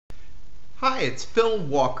Hi, it's Phil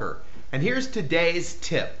Walker, and here's today's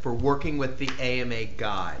tip for working with the AMA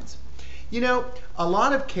guides. You know, a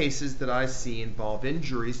lot of cases that I see involve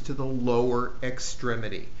injuries to the lower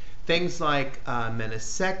extremity. Things like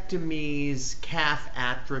meniscectomies, calf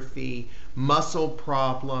atrophy, muscle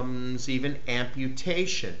problems, even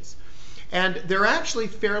amputations. And they're actually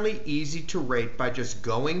fairly easy to rate by just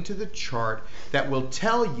going to the chart that will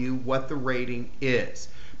tell you what the rating is.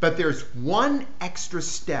 But there's one extra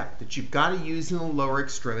step that you've got to use in the lower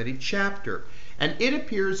extremity chapter, and it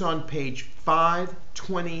appears on page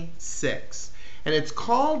 526. And it's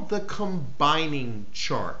called the combining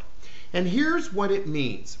chart. And here's what it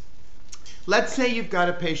means. Let's say you've got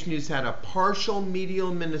a patient who's had a partial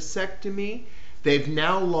medial meniscectomy. They've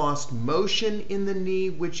now lost motion in the knee,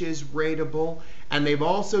 which is rateable, and they've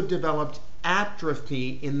also developed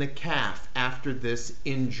atrophy in the calf after this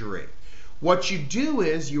injury. What you do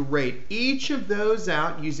is you rate each of those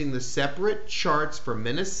out using the separate charts for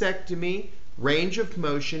meniscectomy, range of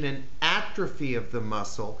motion, and atrophy of the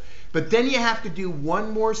muscle. But then you have to do one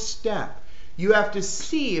more step. You have to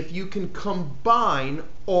see if you can combine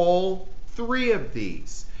all three of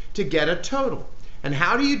these to get a total. And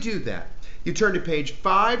how do you do that? You turn to page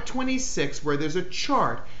 526 where there's a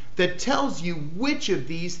chart that tells you which of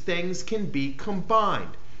these things can be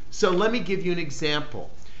combined. So let me give you an example.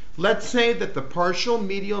 Let's say that the partial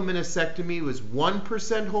medial meniscectomy was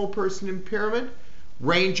 1% whole person impairment,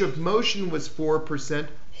 range of motion was 4%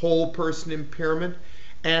 whole person impairment,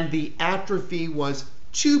 and the atrophy was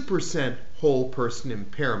 2% whole person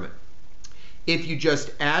impairment. If you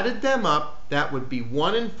just added them up, that would be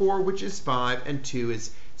 1 and 4, which is 5, and 2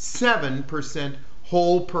 is 7%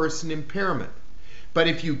 whole person impairment. But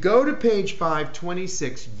if you go to page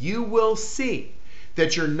 526, you will see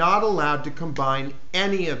that you're not allowed to combine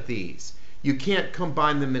any of these. You can't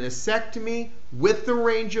combine the meniscectomy with the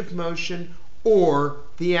range of motion or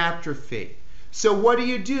the atrophy. So what do?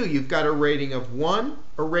 You've got a rating of 1,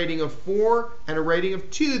 a rating of 4, and a rating of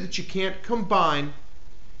 2 that you can't combine.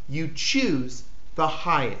 You choose the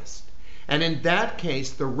highest. And in that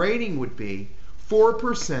case, the rating would be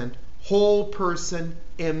 4% whole person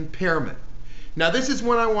impairment. Now this is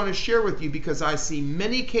one I want to share with you because I see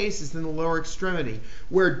many cases in the lower extremity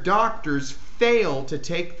where doctors fail to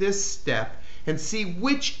take this step and see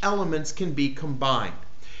which elements can be combined.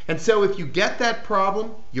 And so if you get that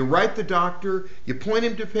problem, you write the doctor, you point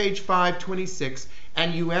him to page 526,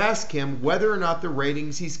 and you ask him whether or not the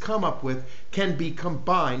ratings he's come up with can be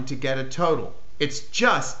combined to get a total. It's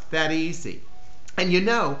just that easy. And you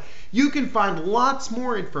know, you can find lots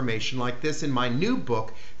more information like this in my new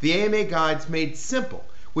book, The AMA Guides Made Simple,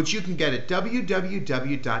 which you can get at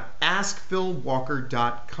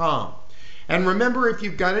www.askphilwalker.com. And remember, if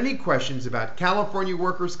you've got any questions about California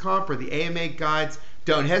Workers' Comp or the AMA Guides,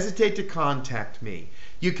 don't hesitate to contact me.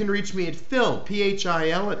 You can reach me at Phil,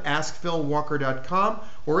 P-H-I-L, at askphilwalker.com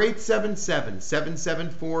or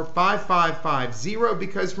 877-774-5550,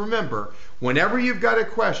 because remember, whenever you've got a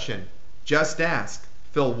question, just ask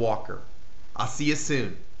Phil Walker. I'll see you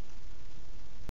soon.